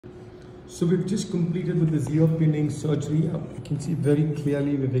So we've just completed with this ear pinning surgery. You can see very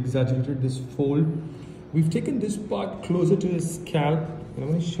clearly we've exaggerated this fold. We've taken this part closer to his scalp. And I'm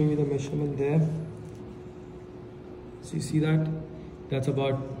going to show you the measurement there. So you see that? That's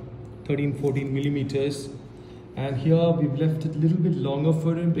about 13-14 millimeters. And here we've left it a little bit longer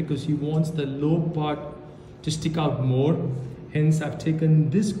for him because he wants the low part to stick out more. Hence I've taken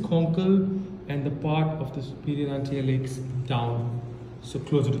this conkle and the part of the superior anterior legs down, so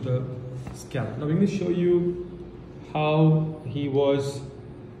closer to the scalp. Now we're going to show you how he was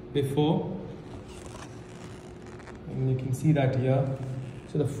before, and you can see that here.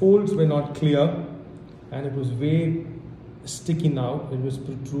 So the folds were not clear and it was way sticking out, it was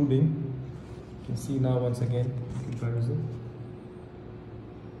protruding. You can see now once again comparison.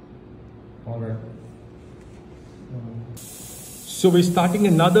 All right. So we're starting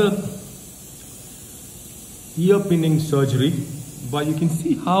another ear pinning surgery, but you can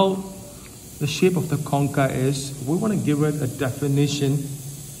see how the shape of the concha is. We want to give it a definition.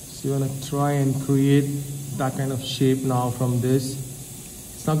 So you want to try and create that kind of shape now from this.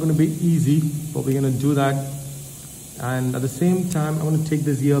 It's not going to be easy, but we're going to do that. And at the same time, I want to take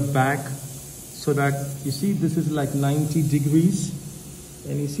this ear back so that you see this is like 90 degrees.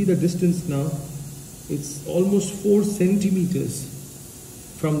 And you see the distance now. It's almost 4 centimeters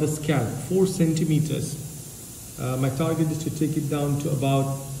from the scalp, 4 centimeters. My target is to take it down to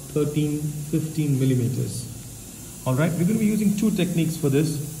about 13-15 millimeters. All right, we're going to be using 2 techniques for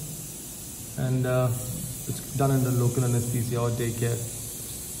this, and it's done in the local anesthesia or daycare.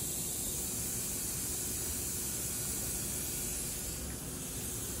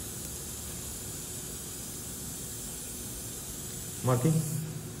 Marty?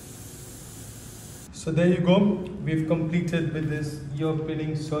 So there you go, we've completed with this ear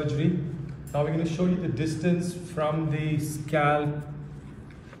pinning surgery. Now we're going to show you the distance from the scalp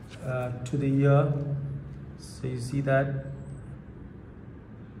to the ear. So you see that?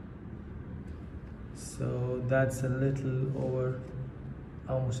 So that's a little over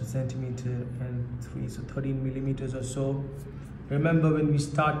almost 1 centimeter and 3, so 13 millimeters or so. Remember when we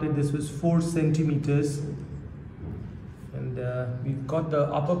started this was 4 centimeters. And we've got the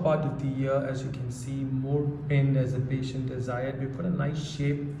upper part of the ear, as you can see, more pinned as the patient desired. We put a nice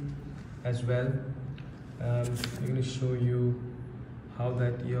shape as well. I'm going to show you how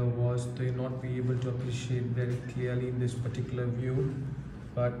that ear was. They will not be able to appreciate very clearly in this particular view,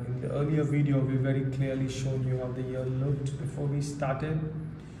 but in the earlier video we very clearly showed you how the ear looked before we started.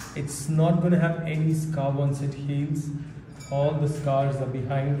 It's not going to have any scar once it heals. All the scars are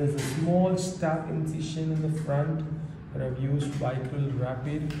behind. There's a small stab incision in the front, but I've used Vicryl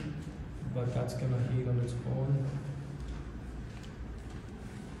Rapid, but that's going to heal on its own.